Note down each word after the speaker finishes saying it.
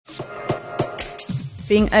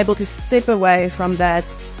being able to step away from that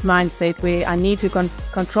mindset where I need to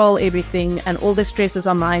control everything and all the stresses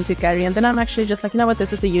are mine to carry. And then I'm actually just like, you know what,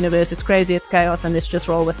 this is the universe. It's crazy. It's chaos. And let's just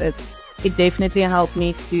roll with it. It definitely helped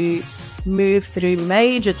me to move through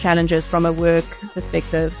major challenges from a work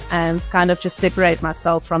perspective and kind of just separate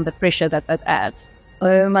myself from the pressure that adds.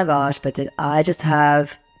 Oh my gosh, but did I just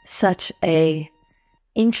have such a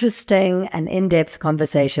interesting and in-depth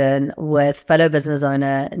conversation with fellow business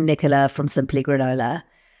owner Nicola from Simply Granola.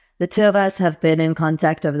 The two of us have been in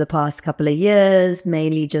contact over the past couple of years,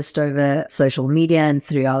 mainly just over social media and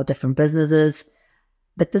through our different businesses.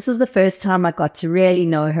 But this was the first time I got to really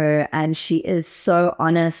know her, and she is so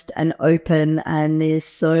honest and open, and there's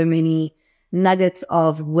so many nuggets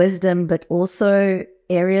of wisdom, but also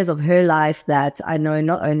areas of her life that I know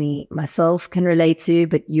not only myself can relate to,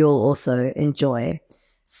 but you'll also enjoy.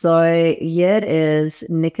 So here it is,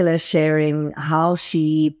 Nicola sharing how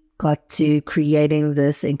she got to creating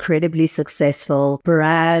this incredibly successful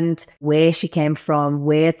brand, where she came from,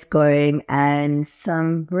 where it's going, and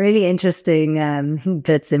some really interesting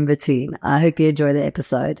bits in between. I hope you enjoy the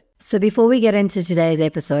episode. So before we get into today's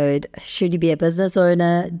episode, should you be a business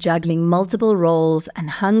owner juggling multiple roles and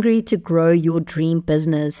hungry to grow your dream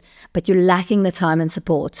business, but you're lacking the time and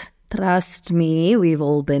support? Trust me, we've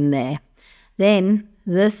all been there. Then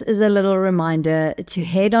this is a little reminder to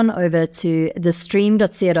head on over to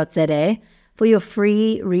thestream.co.za for your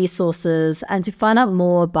free resources and to find out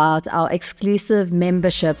more about our exclusive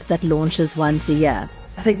membership that launches once a year.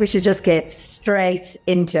 I think we should just get straight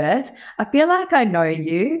into it. I feel like I know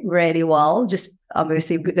you really well, just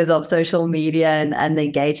obviously because of social media and the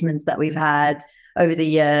engagements that we've had over the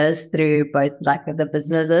years through both like the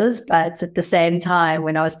businesses. But at the same time,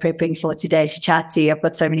 when I was prepping for today to chat to you, I've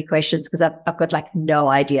got so many questions because I've got like no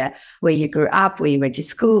idea where you grew up, where you went to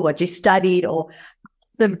school, what you studied, or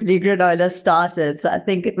Simply Granola started. So I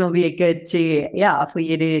think it will be good for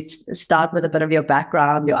you to start with a bit of your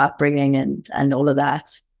background, your upbringing and all of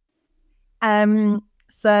that.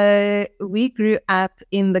 So we grew up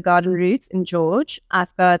in the Garden Route in George.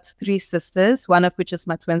 I've got 3 sisters, one of which is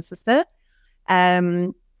my twin sister.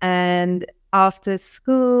 And after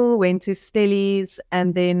school, went to Stellies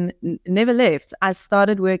and then never left. I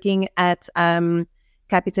started working at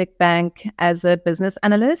Capitec Bank as a business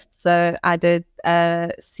analyst. So I did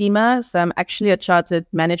CIMA. So I'm actually a chartered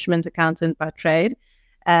management accountant by trade.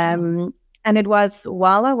 And it was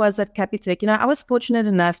while I was at Capitec, I was fortunate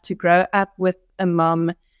enough to grow up with a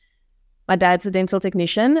mom. My dad's a dental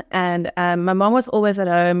technician, and my mom was always at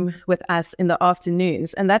home with us in the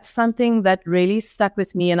afternoons. And that's something that really stuck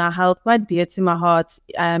with me and I held quite dear to my heart,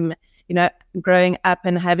 growing up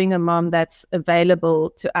and having a mom that's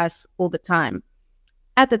available to us all the time.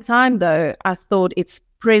 At the time, though, I thought it's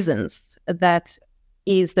presence that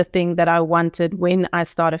is the thing that I wanted when I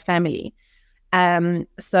start a family.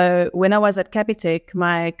 So when I was at Capitec,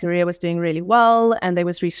 my career was doing really well and there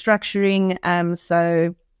was restructuring.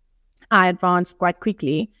 So I advanced quite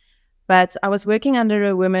quickly, but I was working under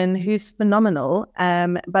a woman who's phenomenal.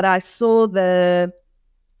 But I saw the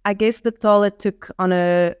toll it took on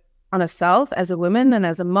herself as a woman and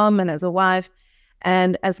as a mom and as a wife.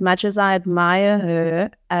 And as much as I admire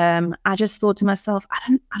her, I just thought to myself,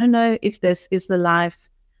 I don't know if this is the life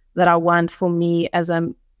that I want for me as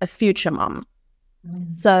a future mom.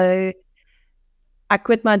 So I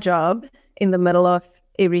quit my job in the middle of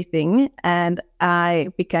everything and I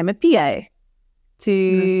became a PA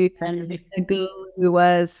to a girl who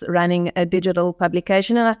was running a digital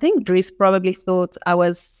publication. And I think Dries probably thought I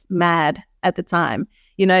was mad at the time,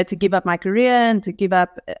 to give up my career and to give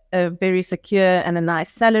up a very secure and a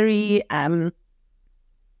nice salary. But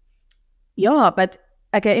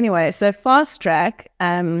okay, anyway, so Fast Track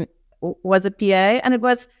was a PA and it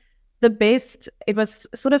was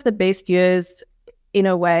sort of the best years in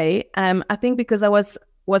a way. I think because I was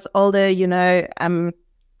older, I'm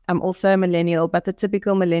also a millennial, but the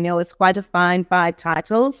typical millennial is quite defined by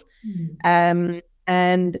titles.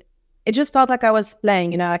 And it just felt like I was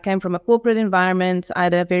playing. I came from a corporate environment. I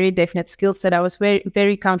had a very definite skill set. I was very,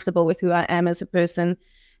 very comfortable with who I am as a person.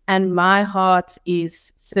 And my heart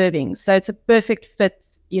is serving. So it's a perfect fit,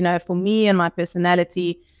 for me and my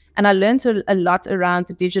personality. And I learned a lot around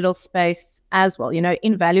the digital space as well,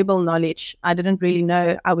 invaluable knowledge I didn't really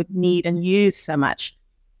know I would need and use so much.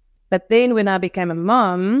 But then when I became a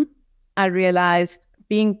mom, I realized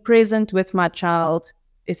being present with my child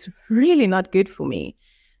is really not good for me.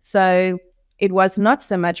 So it was not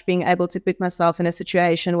so much being able to put myself in a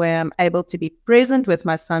situation where I'm able to be present with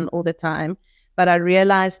my son all the time, but I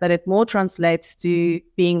realized that it more translates to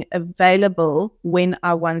being available when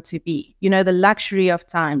I want to be. You know, the luxury of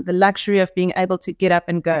time, the luxury of being able to get up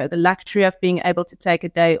and go, the luxury of being able to take a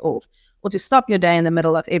day off or to stop your day in the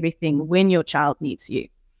middle of everything when your child needs you.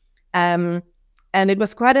 And it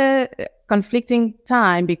was quite a conflicting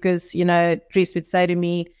time because, you know, Dries would say to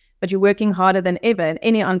me, but you're working harder than ever. And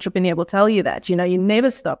any entrepreneur will tell you that, you know, you never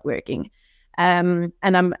stop working. And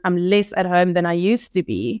I'm less at home than I used to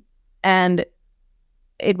be. And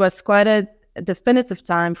it was quite a definitive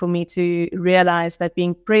time for me to realize that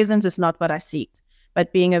being present is not what I seek,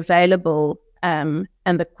 but being available and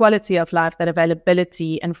the quality of life that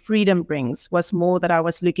availability and freedom brings was more that I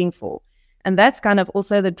was looking for. And that's kind of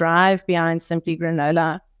also the drive behind Simply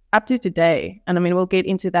Granola up to today. And I mean, we'll get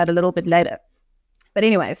into that a little bit later. But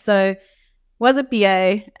anyway, so was a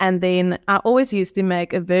PA, and then I always used to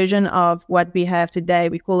make a version of what we have today.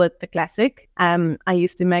 We call it the classic. I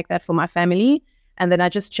used to make that for my family, and then I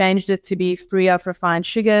just changed it to be free of refined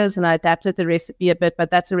sugars, and I adapted the recipe a bit,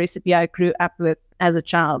 but that's a recipe I grew up with as a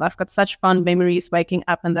child. I've got such fond memories waking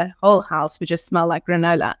up and the whole house would just smell like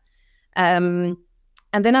granola. And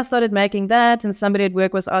then I started making that, and somebody at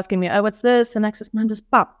work was asking me, oh, what's this? And I said, man, just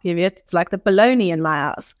pop, it's like the bologna in my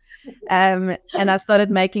house. And I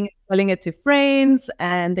started selling it to friends,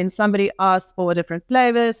 and then somebody asked for a different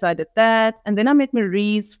flavor, so I did that. And then I met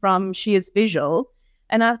Maurice from She Is Visual,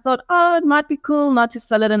 and I thought, oh, it might be cool not to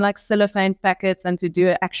sell it in like cellophane packets and to do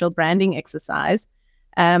an actual branding exercise.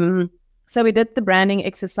 So we did the branding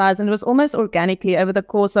exercise, and it was almost organically over the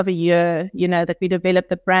course of a year, you know, that we developed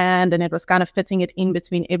the brand, and it was kind of fitting it in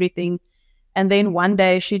between everything. And then one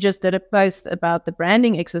day she just did a post about the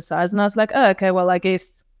branding exercise, and I was like, oh, okay, well, I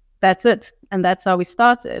guess that's it. And that's how we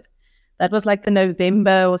started. That was like the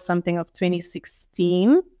November or something of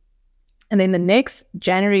 2016. And then the next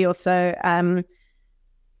January or so,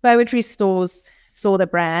 poetry stores saw the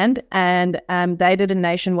brand, and they did a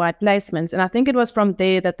nationwide placement. And I think it was from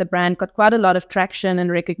there that the brand got quite a lot of traction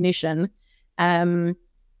and recognition. So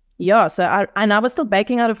I was still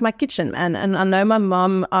baking out of my kitchen, and I know my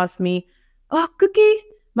mom asked me, oh, Cookie,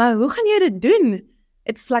 maar hoe gaan jy dit doen?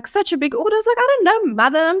 It's like such a big order. I was like, I don't know,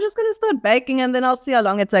 mother. I'm just going to start baking, and then I'll see how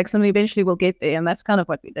long it takes, and eventually we'll get there. And that's kind of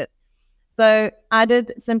what we did. So I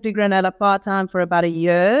did Simply Granola part-time for about a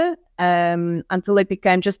year until it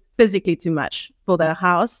became just physically too much for the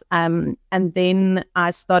house. And then I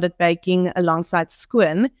started baking alongside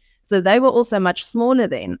Squin. So they were also much smaller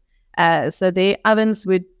then. So their ovens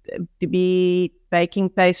would be baking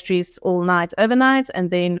pastries all night, overnight, and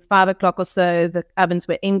then 5 o'clock or so, the ovens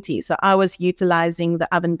were empty. So I was utilizing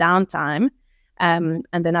the oven downtime, and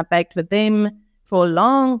then I baked with them for a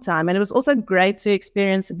long time. And it was also great to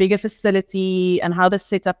experience a bigger facility and how the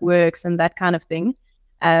setup works and that kind of thing.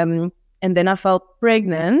 And then I felt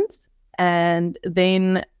pregnant, and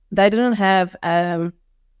then they didn't have soos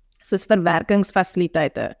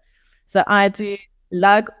verwerkingsfasiliteite. So I had to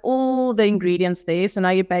lug all the ingredients there. So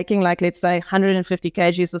now you're baking like, let's say 150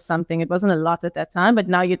 kgs or something. It wasn't a lot at that time, but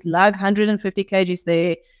now you'd lug 150 kgs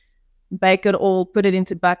there, bake it all, put it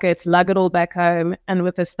into buckets, lug it all back home. And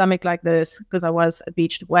with a stomach like this, because I was a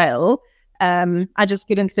beached whale, I just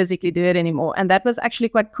couldn't physically do it anymore. And that was actually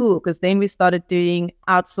quite cool, because then we started doing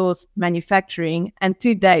outsourced manufacturing. And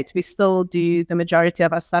to date, we still do the majority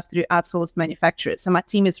of our stuff through outsourced manufacturers. So my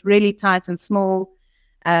team is really tight and small.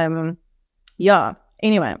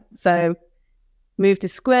 Anyway, so moved to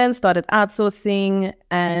Squin, started outsourcing,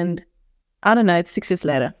 and I don't know, it's 6 years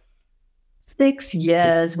later. 6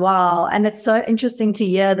 years, wow. And it's so interesting to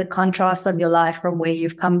hear the contrast of your life from where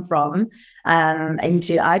you've come from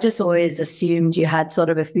into, I just always assumed you had sort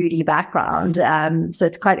of a foodie background. So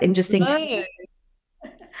it's quite interesting. No.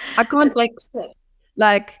 I can't bake stuff.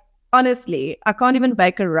 Like, honestly, I can't even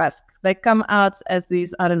bake a rusk. They come out as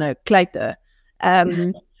these, I don't know, klater.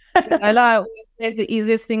 I always say it's the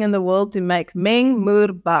easiest thing in the world to make. Meng,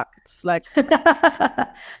 moer, bak. It's like...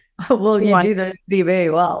 Well, you do those very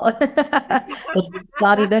well.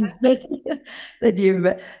 That you've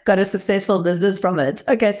got a successful business from it.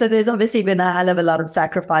 Okay, so there's obviously been a hell of a lot of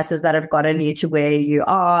sacrifices that have gotten you to where you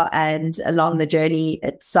are. And along the journey,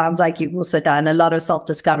 it sounds like you've also done a lot of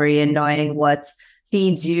self-discovery and knowing what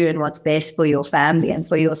feeds you and what's best for your family and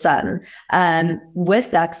for your son.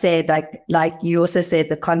 With that said, like you also said,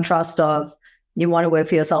 the contrast of you want to work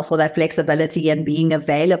for yourself for that flexibility and being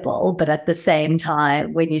available, but at the same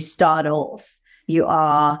time, when you start off, you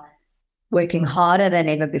are working harder than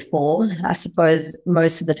ever before. I suppose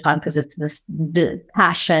most of the time because of the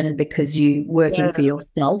passion, because you're working for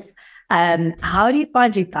yourself. How do you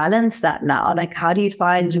find you balance that now? Like, how do you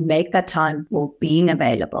find you make that time for being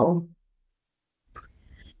available?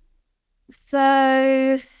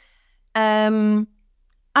 So, um,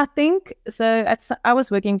 I think so. I was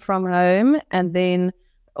working from home, and then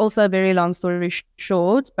also, a very long story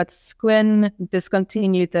short, but Squin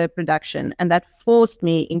discontinued the production, and that forced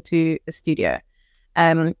me into a studio.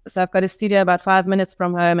 So I've got a studio about 5 minutes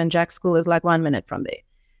from home, and Jack's school is like 1 minute from there.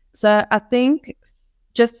 So I think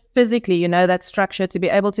just physically, that structure to be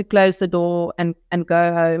able to close the door and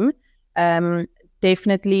go home,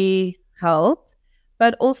 definitely helped.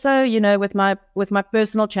 But also, with my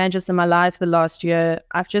personal changes in my life the last year,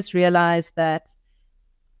 I've just realized that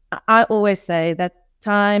I always say that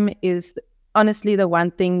time is honestly the one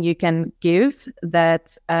thing you can give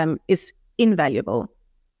that is invaluable.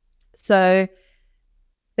 So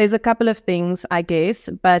there's a couple of things, I guess,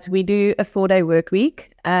 but we do a 4-day work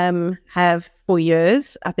week, have for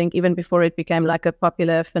years, I think even before it became like a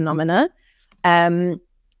popular phenomena. Um,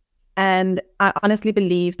 and I honestly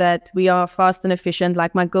believe that we are fast and efficient.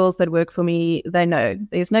 Like my girls that work for me, they know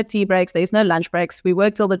there's no tea breaks, there's no lunch breaks. We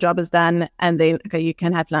work till the job is done, and then, okay, you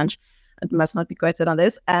can have lunch. It must not be quoted on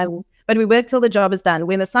this. But we work till the job is done.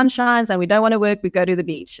 When the sun shines and we don't want to work, we go to the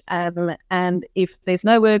beach. And if there's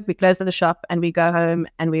no work, we close the shop and we go home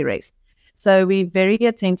and we rest. So we're very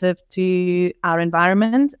attentive to our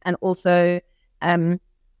environment, and also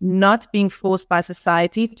not being forced by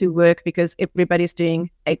society to work because everybody's doing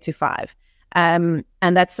 8 to 5. And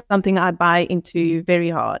that's something I buy into very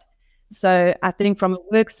hard. So I think from a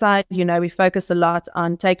work side, we focus a lot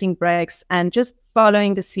on taking breaks and just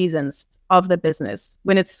following the seasons of the business.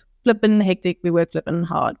 When it's flipping hectic, we work flipping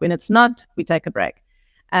hard. When it's not, we take a break.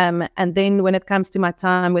 And then when it comes to my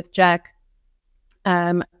time with Jack,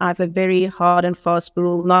 I have a very hard and fast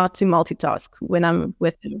rule not to multitask when I'm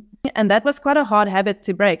with him. And that was quite a hard habit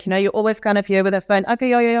to break. You're always kind of here with a phone. Okay,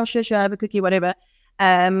 yeah, sure, have a cookie, whatever.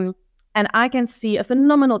 And I can see a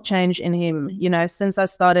phenomenal change in him, since I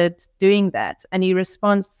started doing that. And he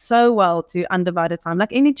responds so well to undivided time,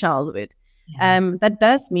 like any child would. Yeah. That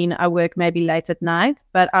does mean I work maybe late at night,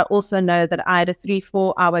 but I also know that I had a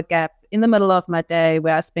 3-4 hour gap in the middle of my day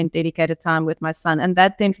where I spent dedicated time with my son. And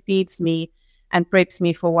that then feeds me and preps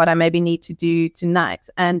me for what I maybe need to do tonight.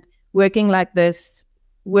 And working like this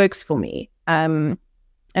works for me. And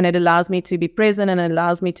it allows me to be present, and it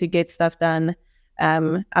allows me to get stuff done.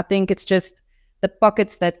 I think it's just the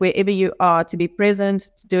pockets that wherever you are, to be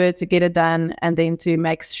present, to do it, to get it done, and then to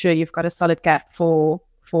make sure you've got a solid gap for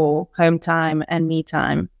home time and me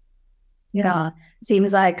time. Yeah,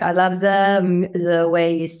 seems like I love the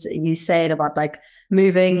way you say it about like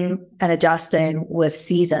moving and adjusting with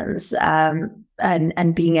seasons,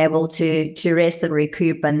 and being able to rest and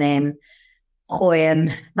recoup, and then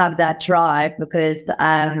and have that drive, because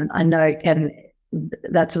I know it can.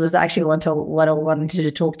 That was actually what I wanted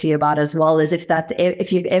to talk to you about as well. Is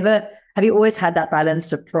if you've ever. Have you always had that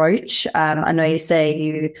balanced approach? I know you say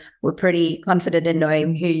you were pretty confident in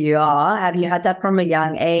knowing who you are. Have you had that from a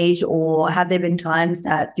young age, or have there been times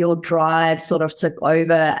that your drive sort of took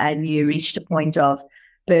over and you reached a point of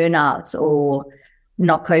burnout or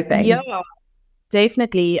not coping? Yeah,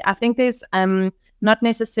 definitely. I think there's not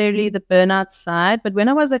necessarily the burnout side, but when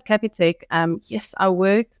I was at Capitec, yes, I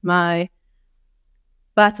worked my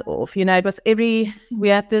butt off. It was we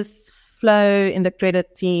had this flow in the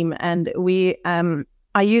credit team, and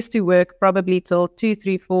I used to work probably till 2,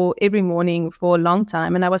 3, 4 every morning for a long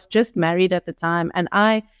time, and I was just married at the time, and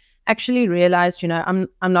I actually realized, I'm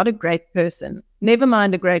not a great person, never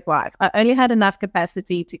mind a great wife. I only had enough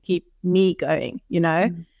capacity to keep me going,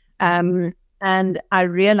 and I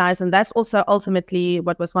realized, and that's also ultimately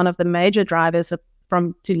what was one of the major drivers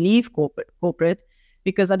to leave corporate,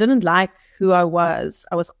 because I didn't like who I was.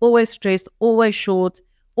 I was always stressed, always short,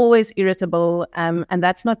 always irritable, and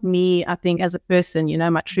that's not me, I think, as a person,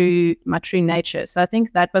 my true nature. So I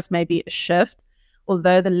think that was maybe a shift,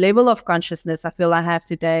 although the level of consciousness I feel I have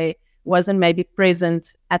today wasn't maybe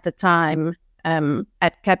present at the time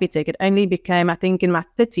at Capitec. It only became, I think, in my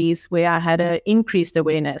 30s where I had an increased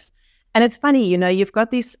awareness. And it's funny, you've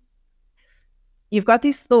got these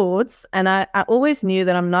thoughts, and I always knew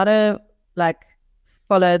that I'm not a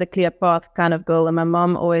follow the clear path kind of girl. And my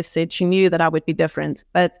mom always said she knew that I would be different.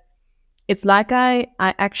 But it's like I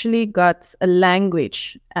actually got a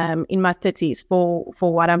language in my 30s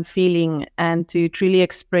for what I'm feeling, and to truly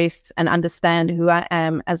express and understand who I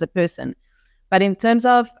am as a person. But in terms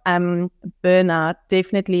of burnout,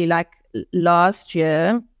 definitely like last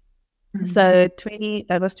year, so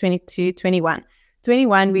that was 22, 21.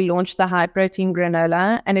 21, we launched the high protein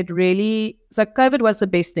granola, and so COVID was the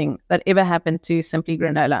best thing that ever happened to Simply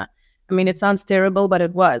Granola. I mean, it sounds terrible, but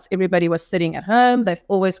it was. Everybody was sitting at home. They've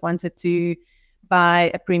always wanted to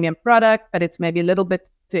buy a premium product, but it's maybe a little bit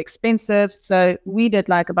too expensive. So we did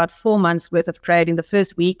like about 4 months worth of trade in the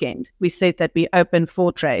first weekend. We said that we opened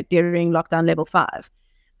for trade during lockdown level 5.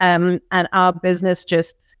 And our business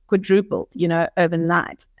just quadrupled,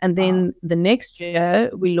 overnight. And then the next year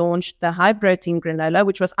we launched the high protein granola,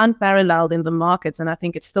 which was unparalleled in the markets. And I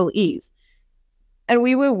think it still is. And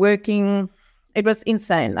we were working, it was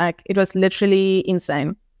insane. Like, it was literally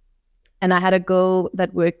insane. And I had a girl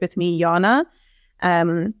that worked with me, Yana.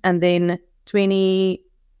 And then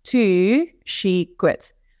 22, she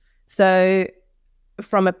quit. So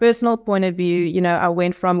from a personal point of view, I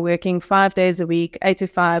went from working 5 days a week, 8 to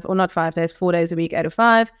 5, or not 5 days, 4 days a week, 8 to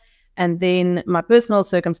 5. And then my personal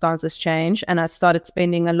circumstances changed and I started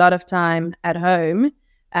spending a lot of time at home.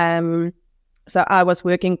 So I was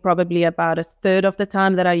working probably about a third of the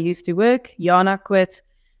time that I used to work. Yana quit.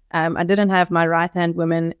 I didn't have my right-hand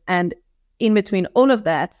woman. And in between all of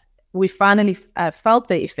that, we finally felt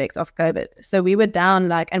the effect of COVID. So we were down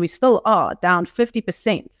and we still are down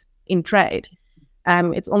 50% in trade.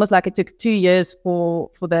 It's almost like it took 2 years for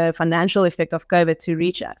the financial effect of COVID to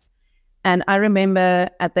reach us. And I remember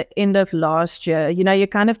at the end of last year, you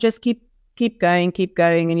kind of just keep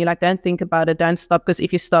going, and you're like, don't think about it, don't stop, because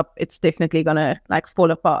if you stop, it's definitely gonna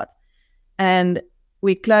fall apart. And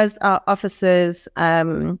we closed our offices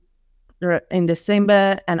in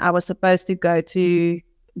December, and I was supposed to go to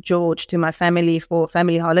George to my family for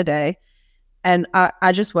family holiday. And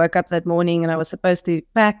I just woke up that morning and I was supposed to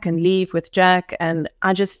pack and leave with Jack. And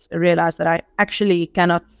I just realized that I actually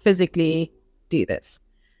cannot physically do this.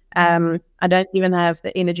 I don't even have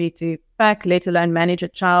the energy to pack, let alone manage a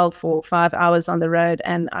child for 5 hours on the road.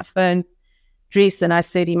 And I phoned Dries and I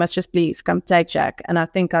said, he must just please come take Jack. And I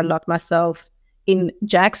think I locked myself in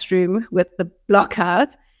Jack's room with the block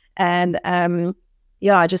out. And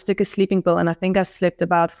I just took a sleeping pill. And I think I slept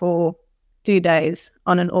about for 2 days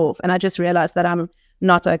on and off. And I just realized that I'm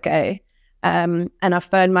not okay. And I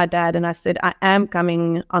phoned my dad and I said, I am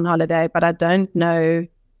coming on holiday, but I don't know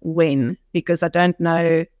when, because I don't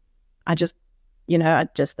know. I just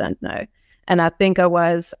don't know. And I think I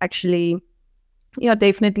was actually,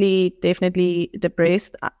 definitely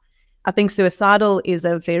depressed. I think suicidal is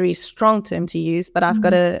a very strong term to use, but I've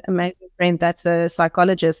got an amazing friend that's a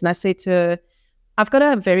psychologist. And I said to her, I've got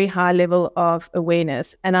a very high level of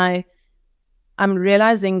awareness. And I'm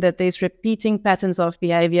realizing that there's repeating patterns of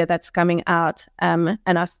behavior that's coming out. And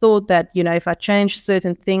I thought that, if I changed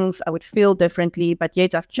certain things, I would feel differently, but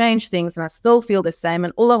yet I've changed things and I still feel the same.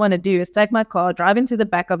 And all I want to do is take my car, drive into the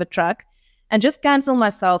back of a truck and just cancel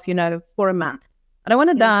myself, for a month. I don't want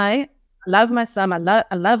to die. I love my son. I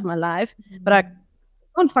love my life, but I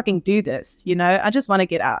can't fucking do this. I just want to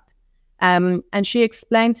get out. And she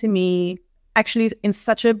explained to me actually in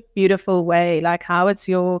such a beautiful way, like how it's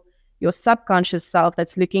your subconscious self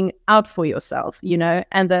that's looking out for yourself,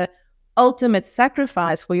 and the ultimate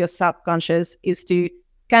sacrifice for your subconscious is to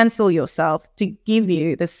cancel yourself, to give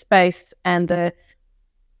you the space and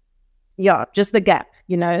just the gap,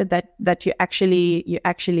 that you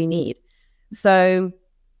actually need. So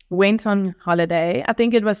went on holiday. I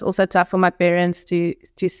think it was also tough for my parents to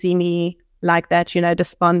see me like that,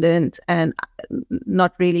 despondent and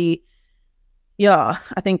not really,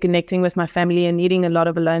 I think connecting with my family and needing a lot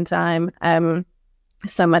of alone time.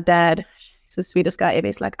 So my dad, he's the sweetest guy ever.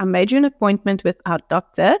 He's like, I made you an appointment with our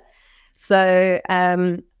doctor. So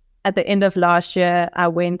at the end of last year, I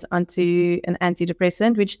went onto an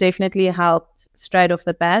antidepressant, which definitely helped straight off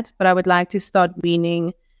the bat. But I would like to start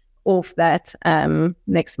weaning off that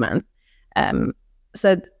next month.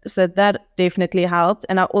 So that definitely helped.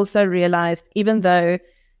 And I also realized, even though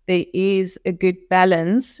there is a good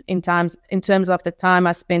balance in terms of the time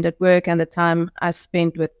I spend at work and the time I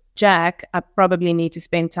spend with Jack, I probably need to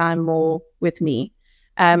spend time more with me,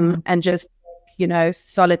 and just,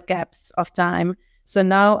 solid gaps of time. So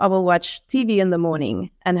now I will watch TV in the morning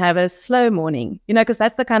and have a slow morning, because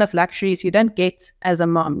that's the kind of luxuries you don't get as a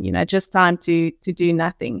mom, just time to do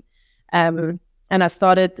nothing. And I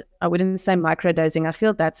started, I wouldn't say microdosing. I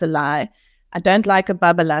feel that's a lie. I don't like a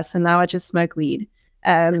babala, so now I just smoke weed.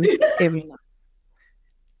 Every night.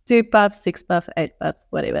 2 puffs, 6 puffs, 8 puffs,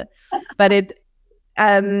 whatever. But it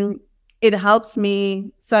helps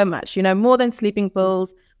me so much, more than sleeping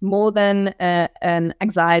pills, more than an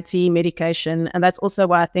anxiety medication. And that's also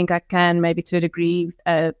why I think I can maybe to a degree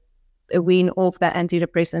wean off the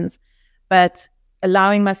antidepressants, but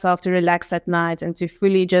allowing myself to relax at night and to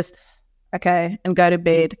fully just, and go to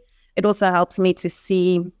bed. It also helps me to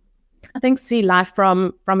see life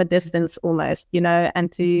from a distance almost,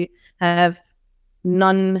 and to have I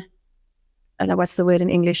don't know what's the word in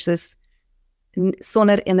English, this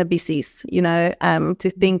sonder inhibities,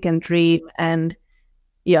 to think and dream and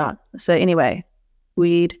yeah. So anyway,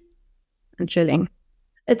 weed and chilling.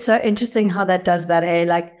 It's so interesting how that does that, eh?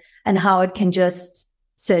 Like, and how it can just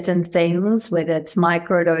certain things, whether it's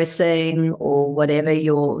microdosing or whatever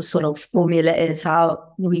your sort of formula is,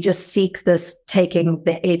 how we just seek this taking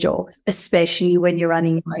the edge off, especially when you're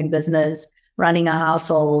running your own business, running a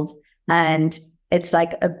household. And it's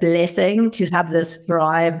like a blessing to have this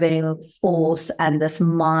driving force and this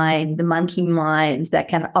mind, the monkey mind that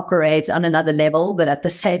can operate on another level, but at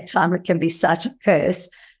the same time, it can be such a curse.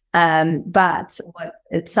 But what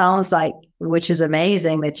it sounds like, which is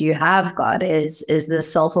amazing that you have got, is the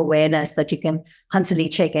self-awareness that you can constantly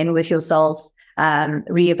check in with yourself,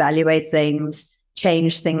 reevaluate things,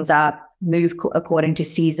 change things up, move according to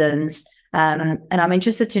seasons. And I'm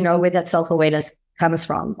interested to know where that self-awareness comes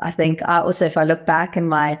from. I think also, if I look back in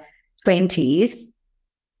my 20s,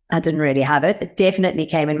 I didn't really have it. It definitely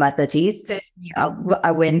came in my 30s.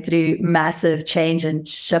 I went through massive change and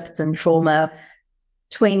shifts and trauma.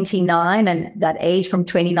 29, and that age from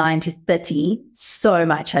 29 to 30, so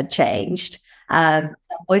much had changed. So I'm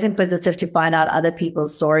always inquisitive to find out other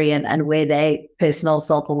people's story and where their personal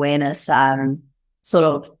self-awareness sort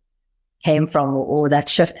of came from, or that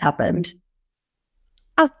shift happened.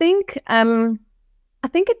 I think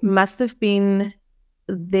it must have been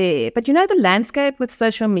there. But the landscape with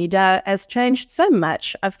social media has changed so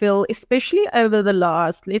much. I feel, especially over the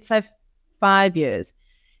last, let's say, 5 years.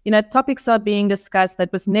 Topics are being discussed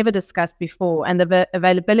that was never discussed before, and the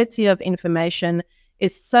availability of information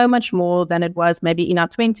is so much more than it was maybe in our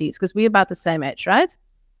 20s, because we're about the same age, right?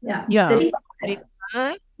 Yeah. Yeah.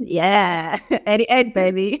 35? Yeah. 88,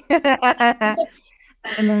 baby. So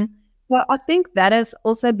I think that has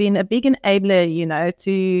also been a big enabler,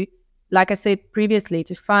 to, like I said previously,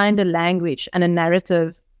 to find a language and a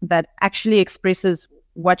narrative that actually expresses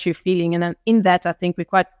what you're feeling. And in that, I think we're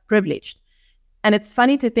quite privileged. And it's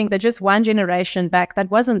funny to think that just one generation back, that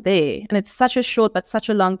wasn't there. And it's such a short, but such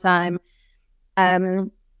a long time. And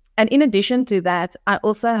in addition to that, I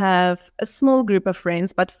also have a small group of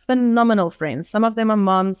friends, but phenomenal friends. Some of them are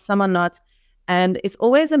moms, some are not. And it's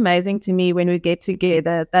always amazing to me when we get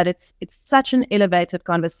together that it's such an elevated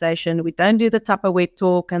conversation. We don't do the Tupperware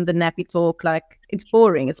talk and the nappy talk. Like, it's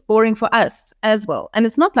boring. It's boring for us as well. And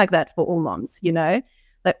it's not like that for all moms, They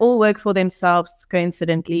all work for themselves,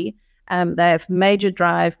 coincidentally. They have major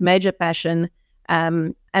drive, major passion.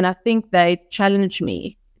 And I think they challenge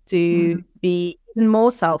me to be even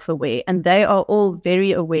more self-aware. And they are all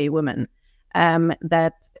very aware women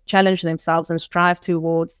that challenge themselves and strive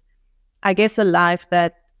towards, I guess, a life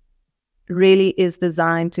that really is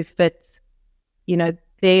designed to fit,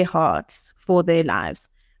 their hearts for their lives.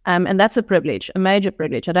 And that's a privilege, a major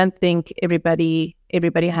privilege. I don't think everybody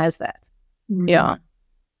has that. Mm-hmm. Yeah.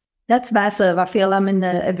 That's massive. I feel I'm in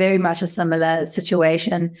a very much a similar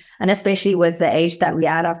situation. And especially with the age that we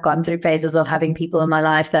are, I've gone through phases of having people in my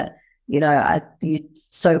life that, you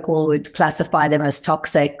so-called would classify them as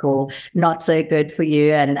toxic or not so good for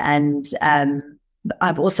you. And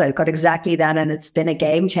I've also got exactly that. And it's been a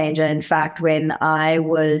game changer. In fact, when I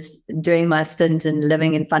was doing my stint and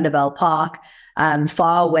living in Vanderbilt Park,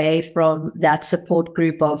 far away from that support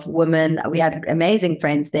group of women, we had amazing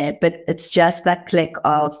friends there, but it's just that clique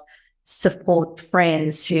of support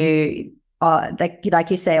friends who are, like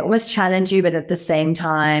you say, almost challenge you, but at the same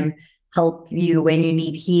time help you when you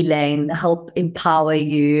need healing, help empower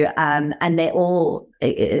you. And they're all,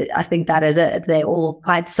 I think that is it, they're all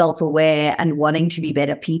quite self-aware and wanting to be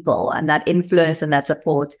better people, and that influence and that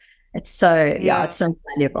support. It's so, it's so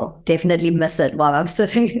valuable. Definitely miss it while I'm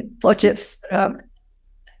sitting for chips. I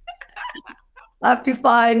have to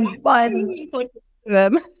find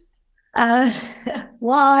them.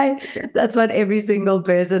 Why? That's what every single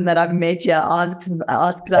person that I've met here asks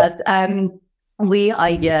us. We are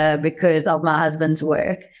here because of my husband's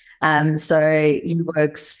work. So he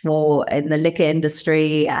works in the liquor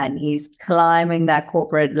industry, and he's climbing that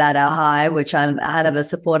corporate ladder high, which I'm out of a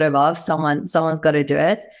supportive of. Someone's got to do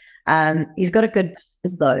it. He's got a good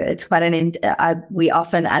balance, though. It's quite we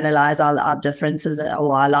often analyze our differences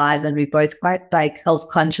or our lives, and we're both quite health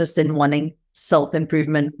conscious in wanting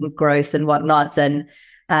self-improvement and growth and whatnot, and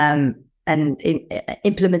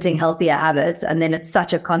implementing healthier habits. And then it's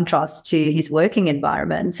such a contrast to his working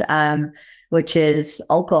environment, which is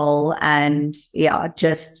alcohol, and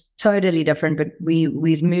just totally different. But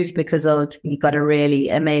we've moved because we got a really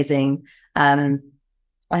amazing position.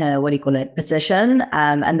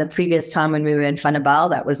 And the previous time when we were in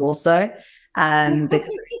Funnabal, that was also because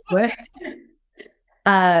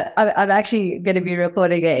I'm actually going to be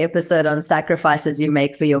recording an episode on sacrifices you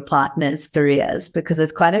make for your partner's careers, because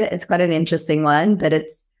it's quite an interesting one. But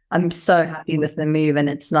I'm so happy with the move, and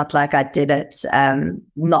it's not like I did it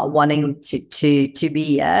not wanting to be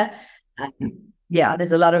here. Um, yeah,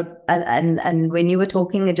 there's a lot of and when you were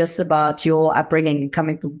talking just about your upbringing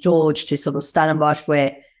coming from George to sort of Stellenbosch,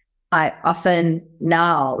 where I often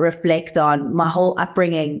now reflect on my whole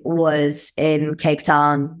upbringing was in Cape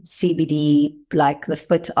Town, CBD, like the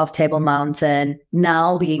foot of Table Mountain.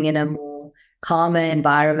 Now being in a more calmer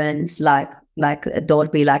environment, like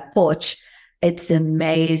Dorothy, like Porch, it's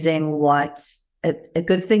amazing what a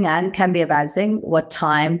good thing and can be a bad thing, what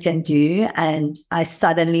time can do. And I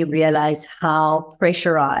suddenly realized how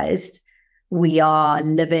pressurized we are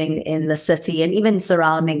living in the city and even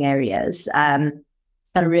surrounding areas. I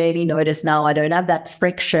really notice now I don't have that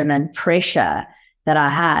friction and pressure that I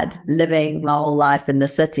had living my whole life in the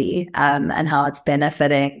city, and how it's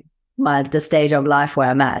benefiting the stage of life where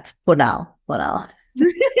I'm at for now. Want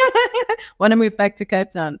to move back to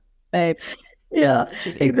Cape Town, babe? Yeah,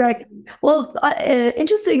 exactly. Well,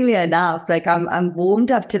 interestingly enough, like I'm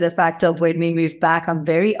warmed up to the fact of when we move back, I'm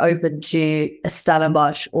very open to a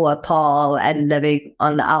Stellenbosch or a Paarl and living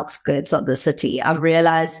on the outskirts of the city. I've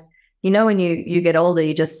realized, when you get older,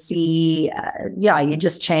 you just see, you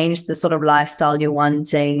just change the sort of lifestyle you're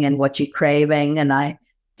wanting and what you're craving. And I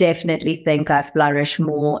definitely think I flourish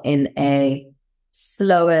more in a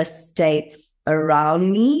slower state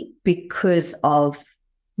around me because of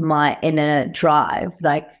my inner drive.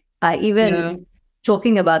 Like I even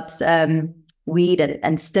talking about weed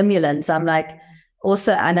and stimulants, I'm like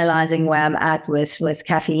also analyzing where I'm at with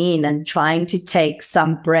caffeine and trying to take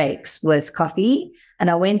some breaks with coffee. And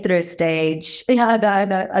I went through a stage. Yeah,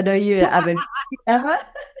 I know you haven't ever.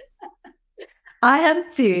 I am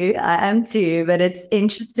too, but it's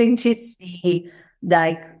interesting to see,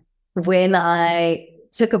 like, when I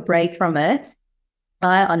took a break from it,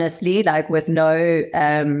 I honestly, like, with no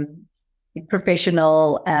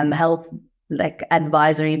professional health like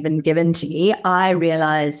advisory been given to me, I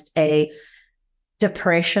realized a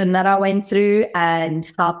depression that I went through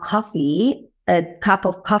and how a cup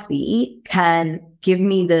of coffee can give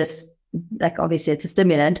me this, like, obviously it's a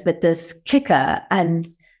stimulant, but this kicker and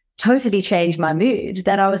totally changed my mood.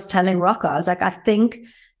 That I was telling Rocco, I was like, I think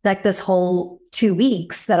like this whole 2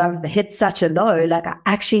 weeks that I've hit such a low, like I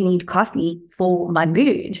actually need coffee for my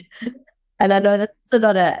mood. And I know that's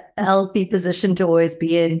not a healthy position to always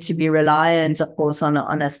be in, to be reliant, of course, on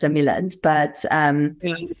a stimulant, but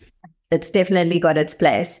it's definitely got its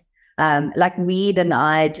place. Like weed and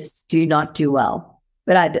I just do not do well.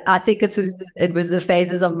 But I think it was the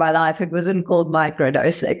phases of my life. It wasn't called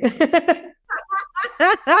microdosing.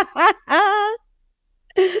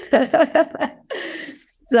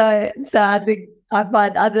 So I think I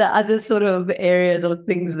find other sort of areas or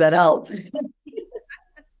things that help.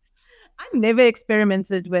 I've never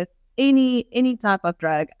experimented with any type of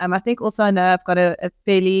drug. I think also I know I've got a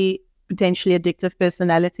fairly potentially addictive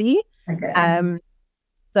personality. Okay.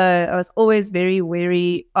 So I was always very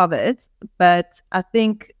wary of it. But I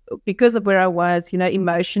think because of where I was,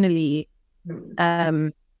 emotionally,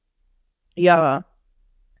 it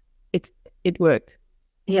worked.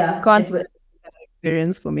 Yeah. Constant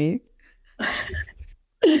experience for me.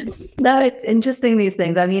 No, it's interesting, these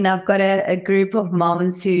things. I mean, I've got a group of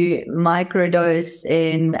moms who microdose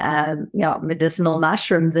in medicinal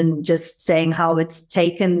mushrooms, and just saying how it's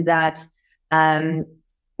taken that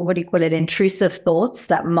what do you call it, intrusive thoughts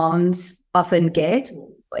that moms often get,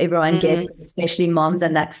 everyone gets, especially moms,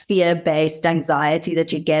 and that fear-based anxiety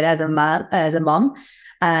that you get as a mom,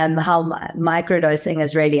 how microdosing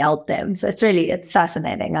has really helped them. So it's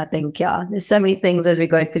fascinating. I think, there's so many things as we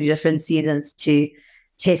go through different seasons to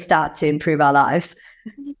test out to improve our lives.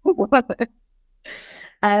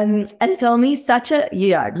 And tell me,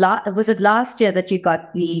 was it last year that you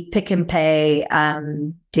got the Pick and Pay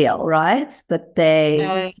deal, right? But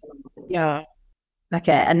yeah.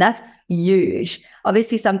 Okay, and that's huge.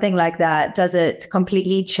 Obviously, something like that, does it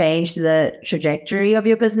completely change the trajectory of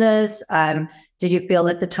your business? Did you feel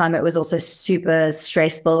at the time it was also super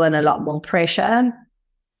stressful and a lot more pressure?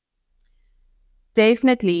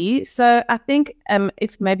 Definitely. So I think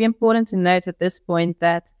it's maybe important to note at this point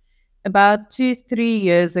that about 2-3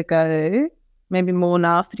 years ago, maybe more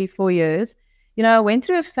now, 3-4 years, I went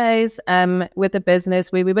through a phase with a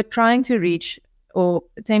business where we were trying to reach or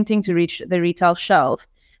attempting to reach the retail shelf.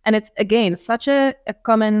 And it's, again, such a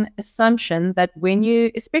common assumption that when you,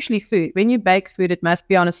 especially food, when you bake food, it must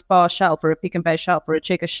be on a Spar shelf or a Pick and Pay shelf or a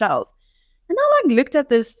Checker shelf. And I looked at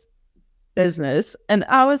this business and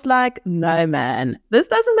I was like, no, man, this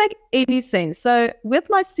doesn't make any sense. So with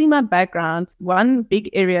my SEMA background, one big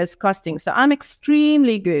area is costing. So I'm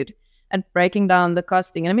extremely good and breaking down the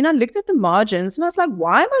costing. And I mean, I looked at the margins and I was like,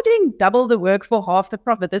 why am I doing double the work for half the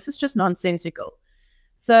profit? This is just nonsensical.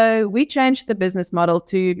 So we changed the business model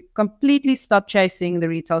to completely stop chasing the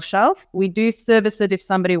retail shelf. We do service it if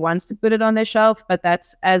somebody wants to put it on their shelf, but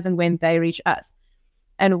that's as and when they reach us.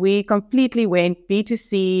 And we completely went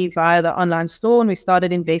B2C via the online store, and we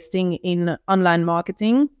started investing in online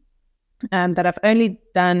marketing that I've only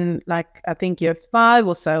done like, I think year 5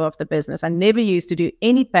 or so of the business. I never used to do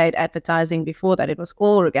any paid advertising before that. It was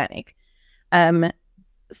all organic.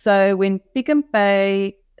 So when Pick n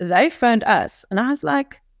Pay, they phoned us, and I was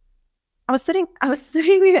like, I was sitting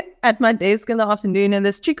at my desk in the afternoon, and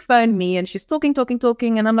this chick phoned me, and she's talking,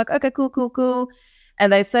 and I'm like, okay, cool.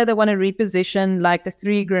 And they say they want to reposition like the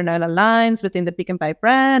 3 granola lines within the Pick n Pay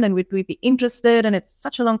brand, and would we be interested? And it's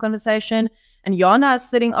such a long conversation. And Jana is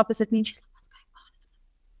sitting opposite me, and she's like, what's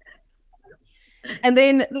going on? And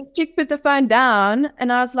then this chick put the phone down,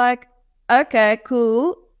 and I was like, okay,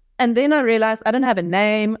 cool. And then I realized I don't have a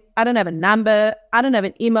name, I don't have a number, I don't have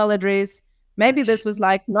an email address. Maybe this was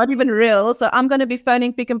like not even real. So I'm going to be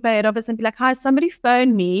phoning Pick n Pay head office and be like, hi, somebody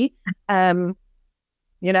phoned me. You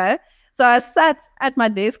know? So I sat at my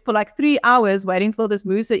desk for like 3 hours waiting for this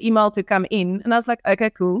Musa email to come in. And I was like,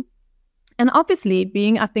 okay, cool. And obviously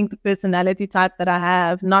being, I think, the personality type that I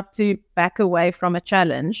have, not to back away from a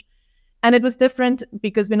challenge. And it was different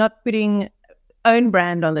because we're not putting own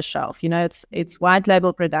brand on the shelf. You know, it's white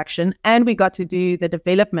label production, and we got to do the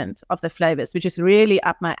development of the flavors, which is really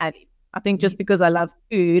up my alley. I think just because I love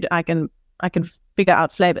food, I can figure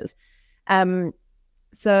out flavors.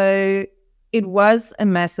 So it was a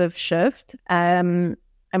massive shift. I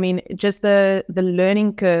mean, just the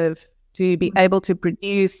learning curve to be able to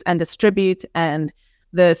produce and distribute, and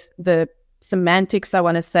the semantics, I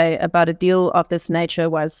want to say, about a deal of this nature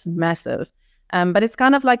was massive. But it's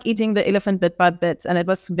kind of like eating the elephant bit by bit. And it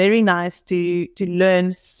was very nice to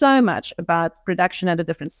learn so much about production at a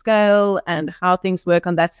different scale and how things work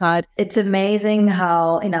on that side. It's amazing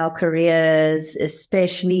how in our careers,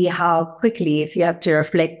 especially how quickly, if you have to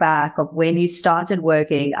reflect back of when you started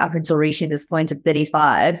working up until reaching this point of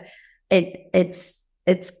 35, it's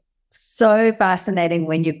so fascinating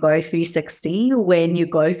when you go 360, when you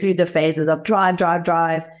go through the phases of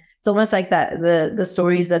drive. It's almost like that, the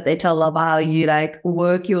stories that they tell of how you like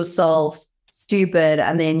work yourself stupid,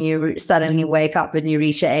 and then you suddenly wake up and you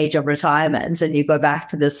reach an age of retirement and you go back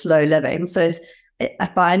to the slow living. So I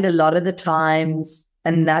find a lot of the times,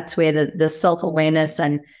 and that's where the self-awareness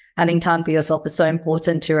and having time for yourself is so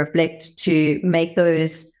important, to reflect, to make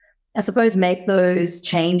those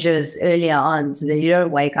changes earlier on, so that you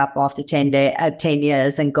don't wake up after 10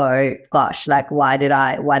 years and go, gosh, like, why did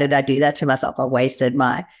I do that to myself? I wasted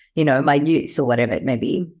my youth, or whatever it may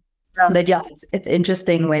be. But yeah, it's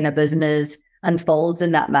interesting when a business unfolds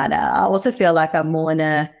in that manner. I also feel like I'm more in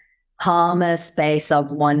a calmer space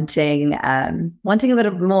of wanting a bit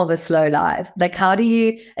of more of a slow life. Like,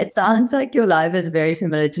 it sounds like your life is very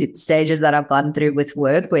similar to stages that I've gone through with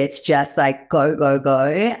work, where it's just like go.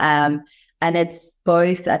 And it's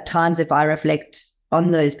both, at times, if I reflect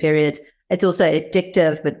on those periods, it's also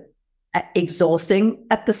addictive, but exhausting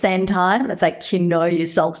at the same time. It's like, you're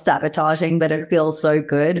self-sabotaging, but it feels so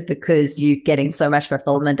good because you're getting so much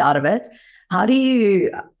fulfillment out of it. How do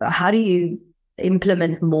you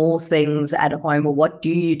implement more things at home, or what do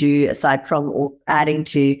you do aside from or adding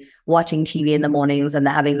to watching TV in the mornings and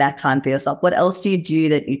having that time for yourself? What else do you do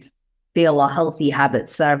that you feel are healthy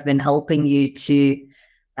habits that have been helping you to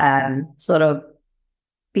sort of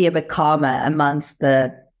be a bit calmer amongst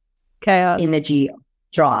the chaos, energy,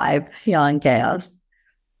 drive, and chaos?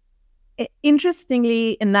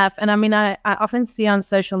 Interestingly enough, and I mean, I often see on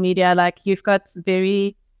social media, like, you've got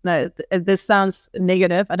this sounds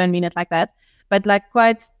negative, I don't mean it like that, but like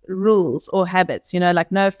quite rules or habits,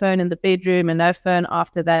 like no phone in the bedroom and no phone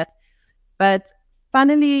after that. But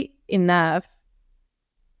funnily enough,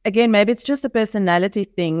 again, maybe it's just a personality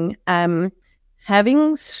thing,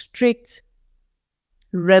 having strict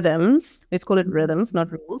rhythms, let's call it rhythms,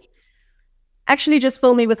 not rules, actually just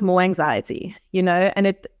fill me with more anxiety,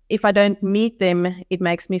 and if I don't meet them, it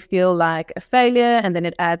makes me feel like a failure, and then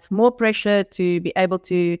it adds more pressure to be able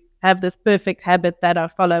to have this perfect habit that I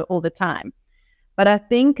follow all the time. But I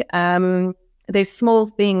think there's small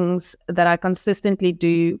things that I consistently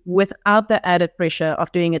do without the added pressure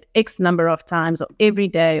of doing it X number of times or every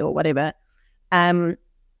day or whatever.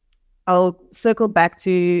 I'll circle back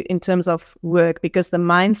to in terms of work, because the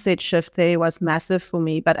mindset shift there was massive for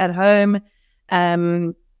me. But at home,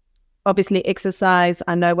 obviously exercise,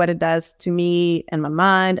 I know what it does to me and my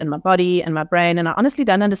mind and my body and my brain. And I honestly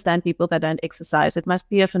don't understand people that don't exercise. It must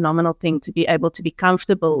be a phenomenal thing to be able to be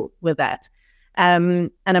comfortable with that. And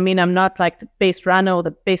I mean, I'm not like the best runner or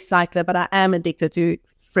the best cycler, but I am addicted to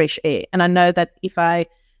fresh air. And I know that if I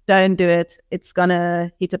don't do it, it's going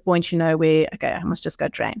to hit a point, where, okay, I must just go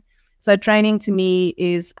train. So training to me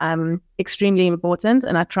is extremely important,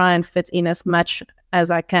 and I try and fit in as much as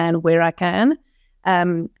I can where I can.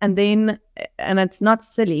 And it's not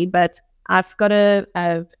silly, but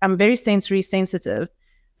I'm very sensory sensitive.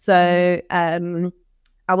 So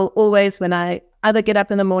I will always, when I either get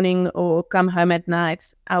up in the morning or come home at night,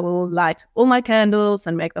 I will light all my candles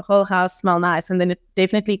and make the whole house smell nice. And then it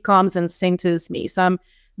definitely calms and centers me. So I'm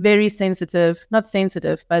very sensitive, not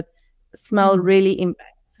sensitive, but smell really impacts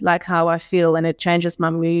like how I feel, and it changes my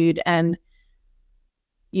mood. And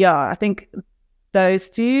yeah, I think those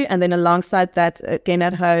two. And then alongside that, again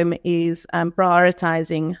at home, is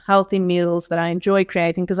prioritizing healthy meals that I enjoy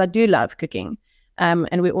creating, because I do love cooking.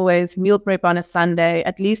 And we always meal prep on a Sunday,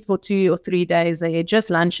 at least for 2 or 3 days ahead, just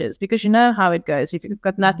lunches, because you know how it goes. If you've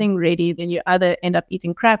got nothing ready, then you either end up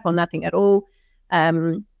eating crap or nothing at all.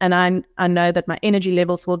 And I know that my energy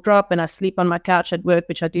levels will drop, and I sleep on my couch at work,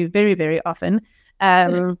 which I do very, very often,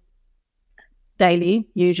 daily,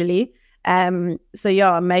 usually. So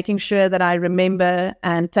yeah, making sure that I remember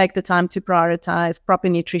and take the time to prioritize proper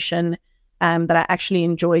nutrition that I actually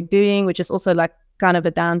enjoy doing, which is also like kind of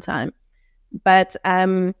a downtime. But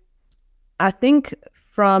I think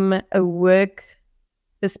from a work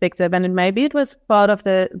perspective, and maybe it was part of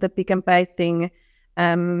the Pick and Pay thing,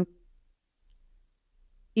 I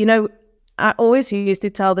always used to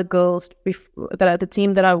tell the girls that the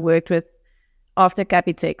team that I worked with after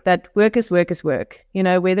Capitec that work is work is work.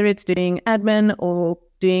 Whether it's doing admin or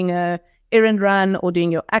doing a errand run or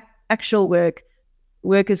doing your actual work,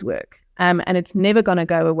 work is work. And it's never going to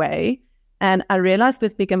go away. And I realized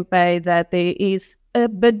with Pick and Pay that there is a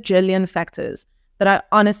bajillion factors that I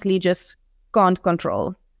honestly just can't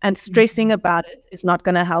control. And stressing about it is not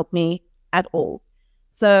going to help me at all.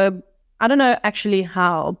 So I don't know actually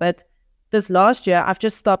how, but this last year, I've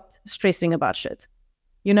just stopped stressing about shit.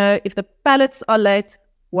 If the pallets are late,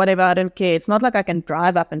 whatever, I don't care. It's not like I can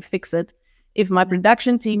drive up and fix it. If my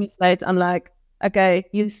production team is late, I'm like, okay,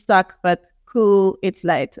 you suck, but cool, it's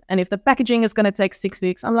late. And if the packaging is going to take 6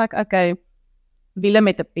 weeks, I'm like, okay, Villa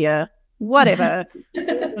met the beer, whatever.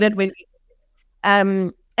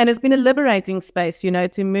 And it's been a liberating space,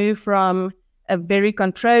 to move from a very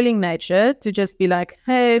controlling nature to just be like,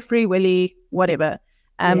 hey, free willy, whatever.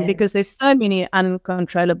 Because there's so many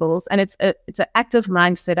uncontrollables, and it's an active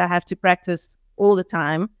mindset I have to practice all the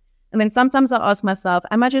time. And then sometimes I ask myself,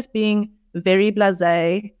 am I just being very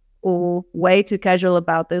blasé or way too casual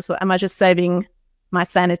about this, or am I just saving my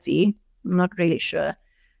sanity? I'm not really sure.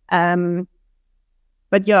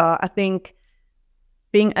 But yeah, I think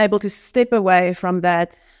being able to step away from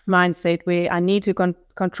that mindset where I need to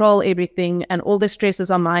control everything and all the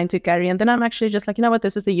stresses are mine to carry, and then I'm actually just like, you know what,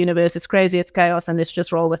 this is the universe, it's crazy, it's chaos, and let's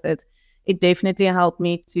just roll with it. It definitely helped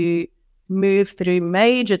me to move through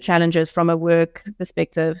major challenges from a work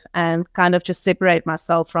perspective and kind of just separate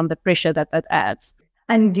myself from the pressure that adds.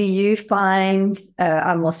 And do you find,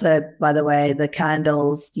 I'm also, by the way, the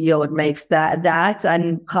candles, Yod makes that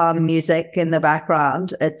and calm music in the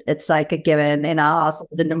background. It's like a given in our house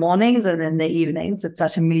in the mornings and in the evenings. It's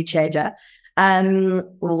such a mood changer.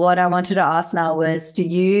 What I wanted to ask now was, do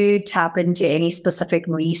you tap into any specific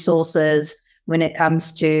resources when it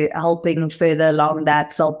comes to helping further along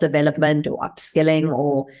that self-development or upskilling,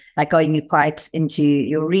 or like, are you quite into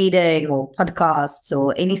your reading or podcasts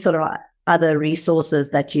or any sort of other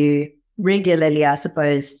resources that you regularly, I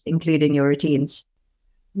suppose, include in your routines?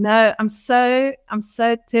 No, I'm so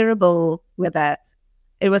terrible with that.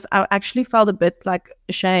 I actually felt a bit like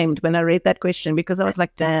ashamed when I read that question, because I was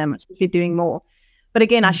like, damn, I should be doing more. But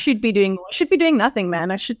again, I should be doing more. I should be doing nothing,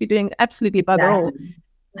 man. I should be doing absolutely bugger all.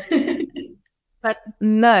 But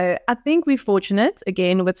no, I think we're fortunate,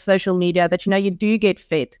 again, with social media that, you do get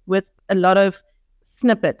fed with a lot of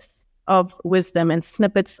snippets of wisdom and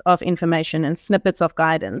snippets of information and snippets of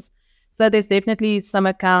guidance. So there's definitely some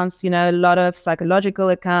accounts, a lot of psychological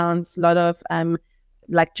accounts, a lot of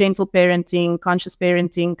like gentle parenting, conscious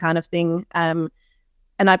parenting kind of thing. And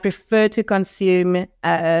I prefer to consume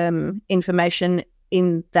information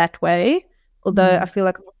in that way, although I feel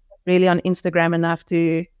like I'm not really on Instagram enough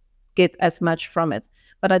to get as much from it.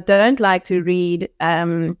 But I don't like to read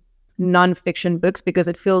non-fiction books because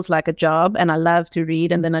it feels like a job, and I love to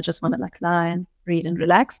read, and then I just want to like lie and read and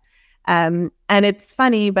relax. And it's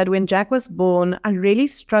funny, but when Jack was born, I really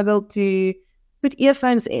struggled to put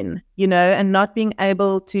earphones in, and not being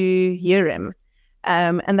able to hear him.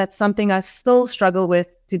 And that's something I still struggle with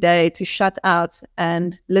today, to shut out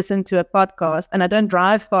and listen to a podcast. And I don't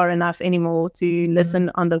drive far enough anymore to listen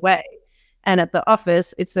on the way. And at the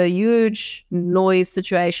office, it's a huge noise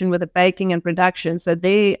situation with the baking and production. So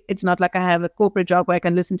it's not like I have a corporate job where I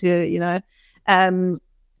can listen to,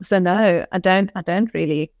 so no, I don't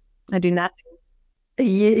really. I do nothing.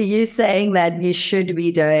 You saying that you should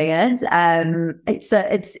be doing it.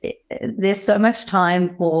 There's so much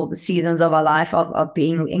time for the seasons of our life of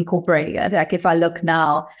being incorporated. Like if I look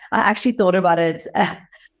now, I actually thought about it.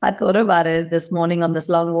 I thought about it this morning on this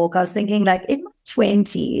long walk. I was thinking, like, in my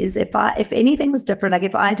 20s, if anything was different, like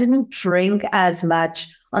if I didn't drink as much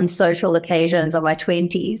on social occasions of my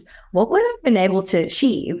 20s, what would I have been able to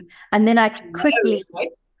achieve? And then I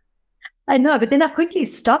know, but then I quickly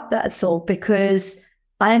stopped that thought, because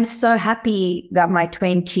I am so happy that my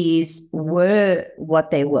 20s were what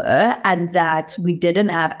they were, and that we didn't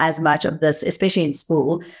have as much of this, especially in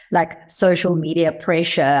school, like social media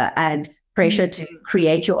pressure and pressure to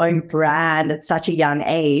create your own brand at such a young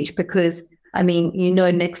age. Because, I mean,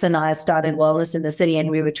 Nix and I started Wellness in the City and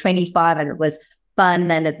we were 25, and it was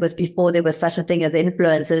fun, and it was before there was such a thing as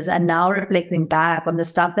influencers. And now reflecting back on the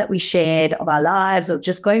stuff that we shared of our lives, or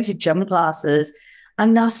just going to gym classes,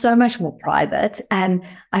 I'm now so much more private. And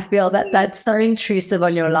I feel that that's so intrusive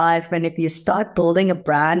on your life. And if you start building a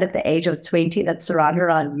brand at the age of 20 that's surrounded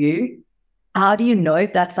around you, how do you know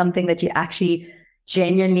if that's something that you actually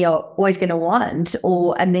genuinely are always going to want?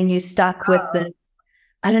 And then you're stuck with this.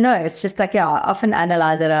 I don't know. It's just like, I often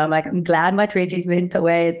analyze it. And I'm like, I'm glad my 20s went the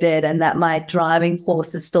way it did, and that my driving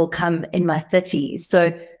forces still come in my 30s.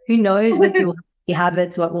 So who knows with your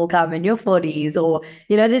habits, what will come in your 40s, or,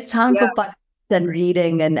 there's time for fun and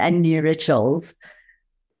reading and new rituals.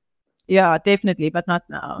 Yeah, definitely, but not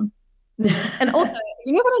now. And also,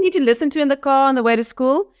 you know what I need to listen to in the car on the way to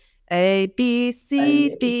school? A, B,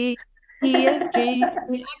 C, D, E, F, G.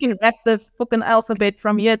 I can rap the fucking alphabet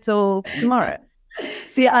from here till tomorrow.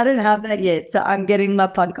 See, I don't have that yet, so I'm getting my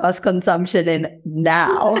podcast consumption in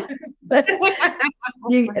now.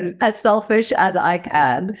 As selfish as I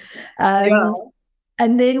can.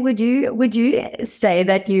 And then would you say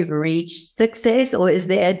that you've reached success, or is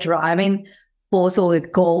there a driving force or a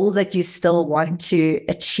goal that you still want to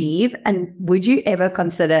achieve? And would you ever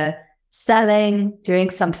consider selling, doing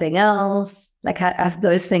something else? Like, have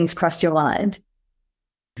those things crossed your mind?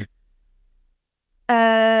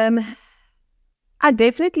 I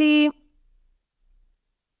definitely.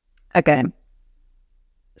 Okay.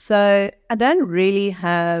 So I don't really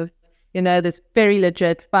have, this very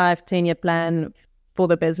legit 5-10 year plan for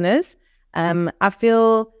the business. I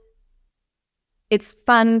feel it's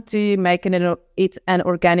fun to make it an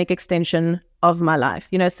organic extension of my life.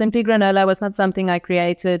 Simply Granola was not something I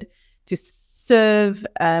created to serve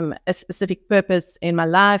a specific purpose in my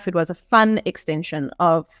life. It was a fun extension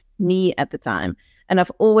of me at the time. And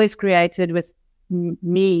I've always created with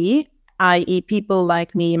me, i.e. people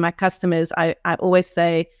like me, my customers. I always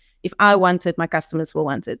say, if I want it, my customers will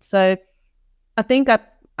want it. So I think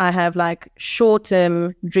I have like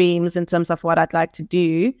short-term dreams in terms of what I'd like to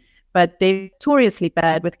do, but they're notoriously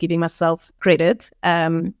bad with giving myself credit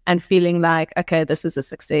and feeling like, okay, this is a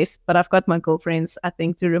success. But I've got my girlfriends, I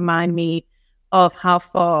think, to remind me of how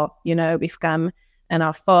far, we've come, and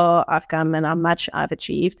how far I've come, and how much I've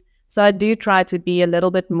achieved. So I do try to be a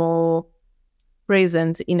little bit more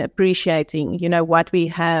present in appreciating, what we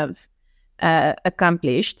have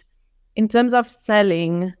accomplished. In terms of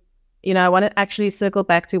selling, I want to actually circle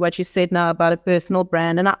back to what you said now about a personal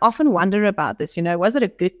brand. And I often wonder about this, was it a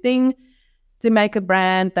good thing to make a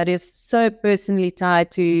brand that is so personally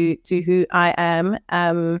tied to who I am?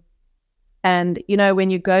 And, when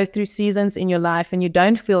you go through seasons in your life and you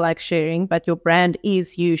don't feel like sharing, but your brand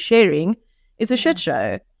is you sharing, it's a shit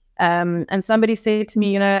show. And somebody said to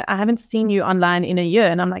me, I haven't seen you online in a year.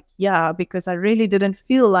 And I'm like, yeah, because I really didn't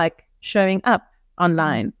feel like showing up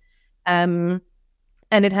online. And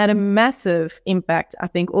it had a massive impact, I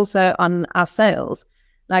think, also on our sales.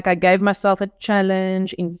 Like, I gave myself a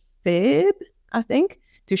challenge in Feb, I think,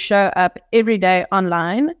 to show up every day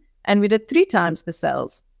online. And we did 3 times the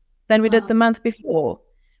sales than we did the month before.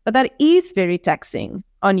 But that is very taxing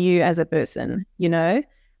on you as a person,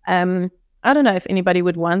 I don't know if anybody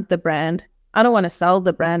would want the brand. I don't want to sell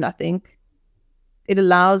the brand, I think. It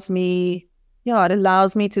allows me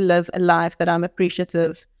to live a life that I'm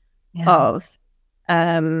appreciative of.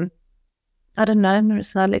 I don't know,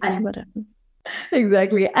 Marissa, let's see what happens.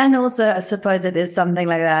 Exactly. And also, I suppose it is something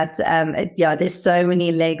like that. There's so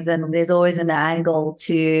many legs, and there's always an angle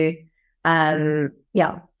to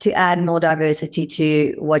to add more diversity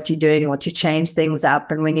to what you're doing or to change things up.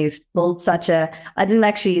 And when you've built I didn't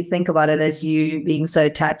actually think about it as you being so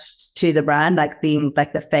attached to the brand, like being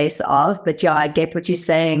like the face of, but yeah, I get what you're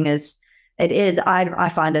saying I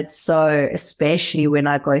find it so, especially when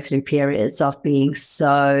I go through periods of being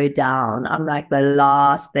so down. I'm like, the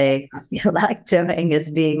last thing I feel like doing is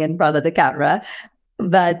being in front of the camera.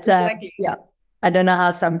 But Exactly. I don't know how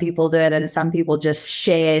some people do it, and some people just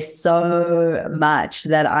share so much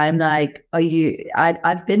that I'm like,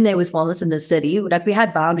 I've been there with Wellness in the City. Like, we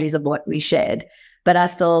had boundaries of what we shared, but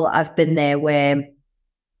I've been there where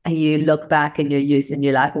you look back in your youth and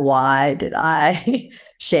you're like, why did I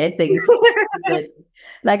share things?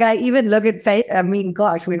 Like, I even look at I mean,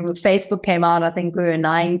 gosh, when Facebook came out, I think we were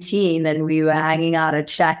 19 and we were hanging out at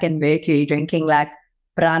Shack and Mercury drinking like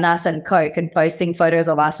Branas and Coke and posting photos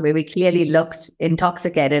of us where we clearly looked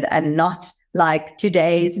intoxicated and not like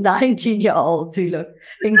today's 19-year-olds who look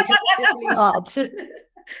incredibly hot.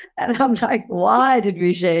 And I'm like, why did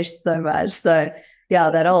we share so much? So yeah,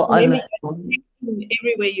 that all everywhere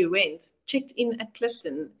you went, checked in at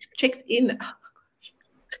Clifton, checked in.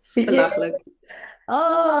 It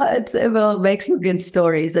makes for good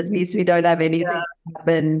stories. At least we don't have anything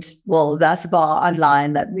happened, well, thus far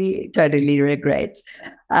online that we totally regret.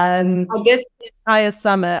 I guess the entire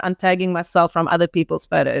summer I'm tagging myself from other people's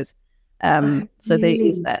photos. So there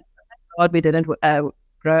is that. God, we didn't grow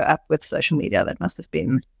up with social media. That must have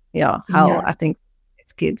been hell. I think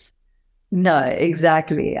it's kids. No,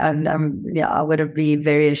 exactly. And I would have been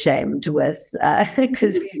very ashamed with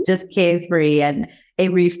because we just carefree and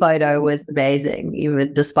every photo was amazing,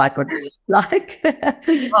 even despite what it was like.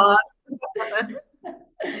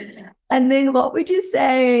 And then what would you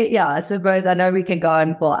say? Yeah, I suppose I know we can go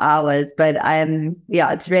on for hours, but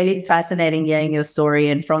it's really fascinating hearing your story.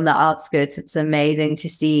 And from the outskirts, it's amazing to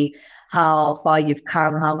see how far you've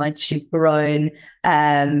come, how much you've grown.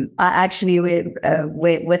 I actually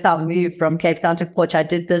with our move from Cape Town to Porch, I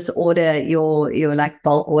did this order, your like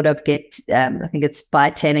bulk order, get I think it's buy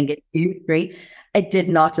 10 and get 2 free. It did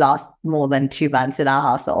not last more than 2 months in our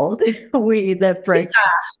household. Okay,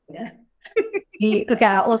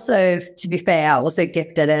 I also, to be fair, I also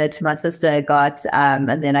gifted it. My sister got, and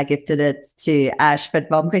then I gifted it to Ash,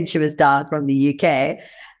 but mom, when she was down from the UK,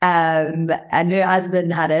 and her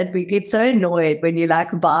husband had it. We get so annoyed when you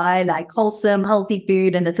like buy like wholesome, healthy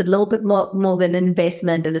food, and it's a little bit more than an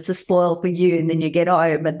investment, and it's a spoil for you, and then you get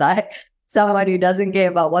home and like someone who doesn't care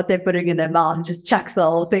about what they're putting in their mouth just chucks the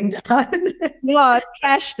whole thing down.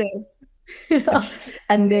 Trash this.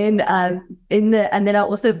 And then and then I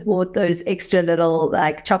also bought those extra little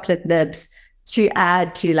like chocolate nibs to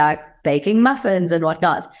add to like baking muffins and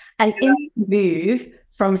whatnot. And in the move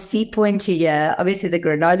from Sea Point to here, obviously the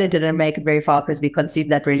granola didn't make it very far because we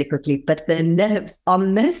consumed that really quickly, but the nibs are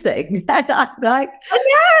missing. And I'm like,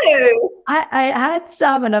 I had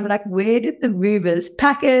some and I'm like, where did the movers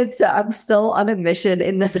pack it? So I'm still on a mission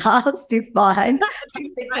in this house to find.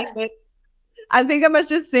 I think I must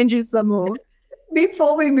just send you some more.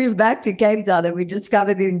 Before we moved back to Cape Town, and we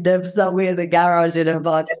discovered these nibs somewhere in the garage in a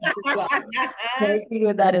box.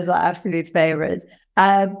 That is our absolute favorite.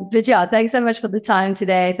 But yeah, thanks so much for the time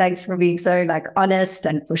today. Thanks for being so like honest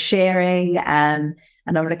and for sharing. And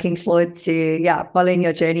I'm looking forward to following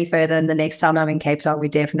your journey further. And the next time I'm in Cape Town, we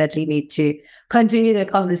definitely need to continue the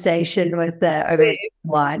conversation with the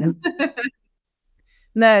wine.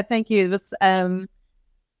 No, thank you.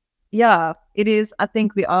 It is. I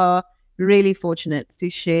think we are really fortunate to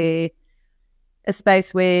share a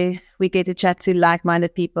space where we get to chat to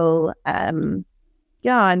like-minded people, and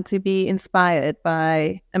to be inspired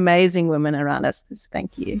by amazing women around us. So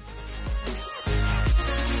thank you.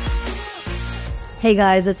 Hey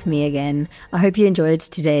guys, it's me again. I hope you enjoyed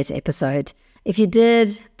today's episode. If you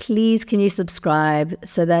did, please can you subscribe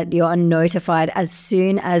so that you are notified as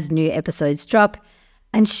soon as new episodes drop.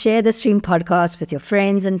 And share the Stream podcast with your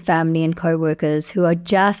friends and family and co-workers who are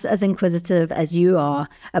just as inquisitive as you are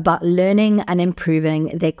about learning and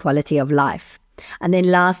improving their quality of life. And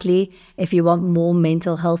then lastly, if you want more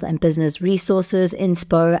mental health and business resources,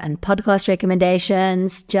 inspo, and podcast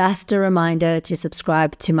recommendations, just a reminder to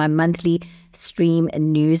subscribe to my monthly Stream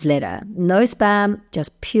newsletter. No spam,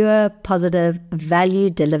 just pure, positive value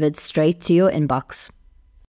delivered straight to your inbox.